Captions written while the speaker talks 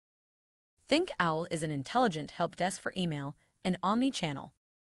ThinkOwl is an intelligent help desk for email and omni-channel.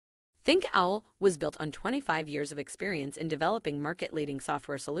 ThinkOwl was built on 25 years of experience in developing market-leading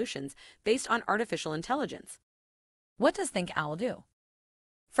software solutions based on artificial intelligence. What does ThinkOwl do?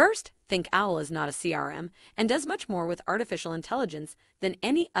 First, ThinkOwl is not a CRM and does much more with artificial intelligence than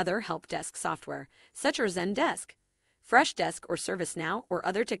any other help desk software, such as Zen Desk, Freshdesk, or ServiceNow, or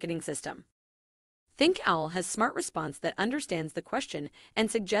other ticketing system. ThinkOwl has smart response that understands the question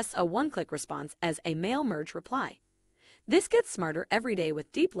and suggests a one-click response as a mail merge reply. This gets smarter every day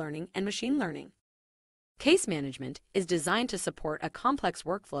with deep learning and machine learning. Case management is designed to support a complex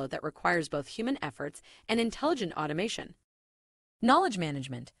workflow that requires both human efforts and intelligent automation. Knowledge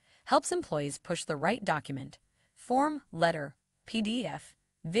management helps employees push the right document, form, letter, PDF,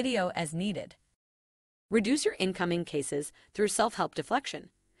 video as needed. Reduce your incoming cases through self-help deflection.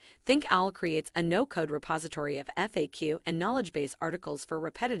 ThinkOwl creates a no-code repository of FAQ and knowledge-based articles for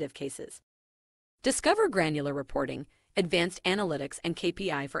repetitive cases. Discover granular reporting, advanced analytics, and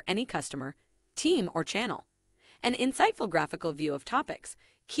KPI for any customer, team, or channel. An insightful graphical view of topics,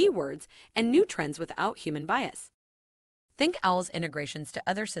 keywords, and new trends without human bias. ThinkOwl's integrations to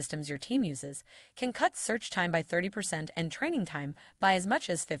other systems your team uses can cut search time by 30% and training time by as much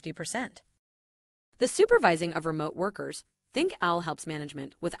as 50%. The supervising of remote workers, ThinkOwl helps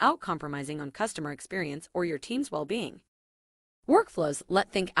management without compromising on customer experience or your team's well-being. Workflows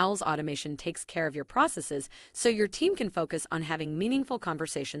let ThinkOwl's automation takes care of your processes so your team can focus on having meaningful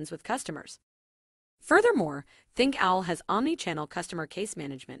conversations with customers. Furthermore, ThinkOwl has omni-channel customer case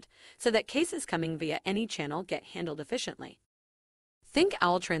management so that cases coming via any channel get handled efficiently.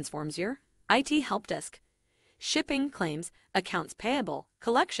 ThinkOwl transforms your IT help desk, shipping, claims, accounts payable,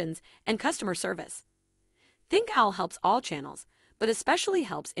 collections, and customer service. ThinkOwl helps all channels, but especially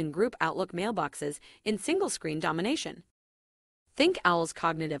helps in group Outlook mailboxes in single-screen domination. ThinkOwl's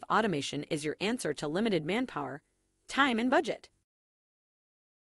cognitive automation is your answer to limited manpower, time, and budget.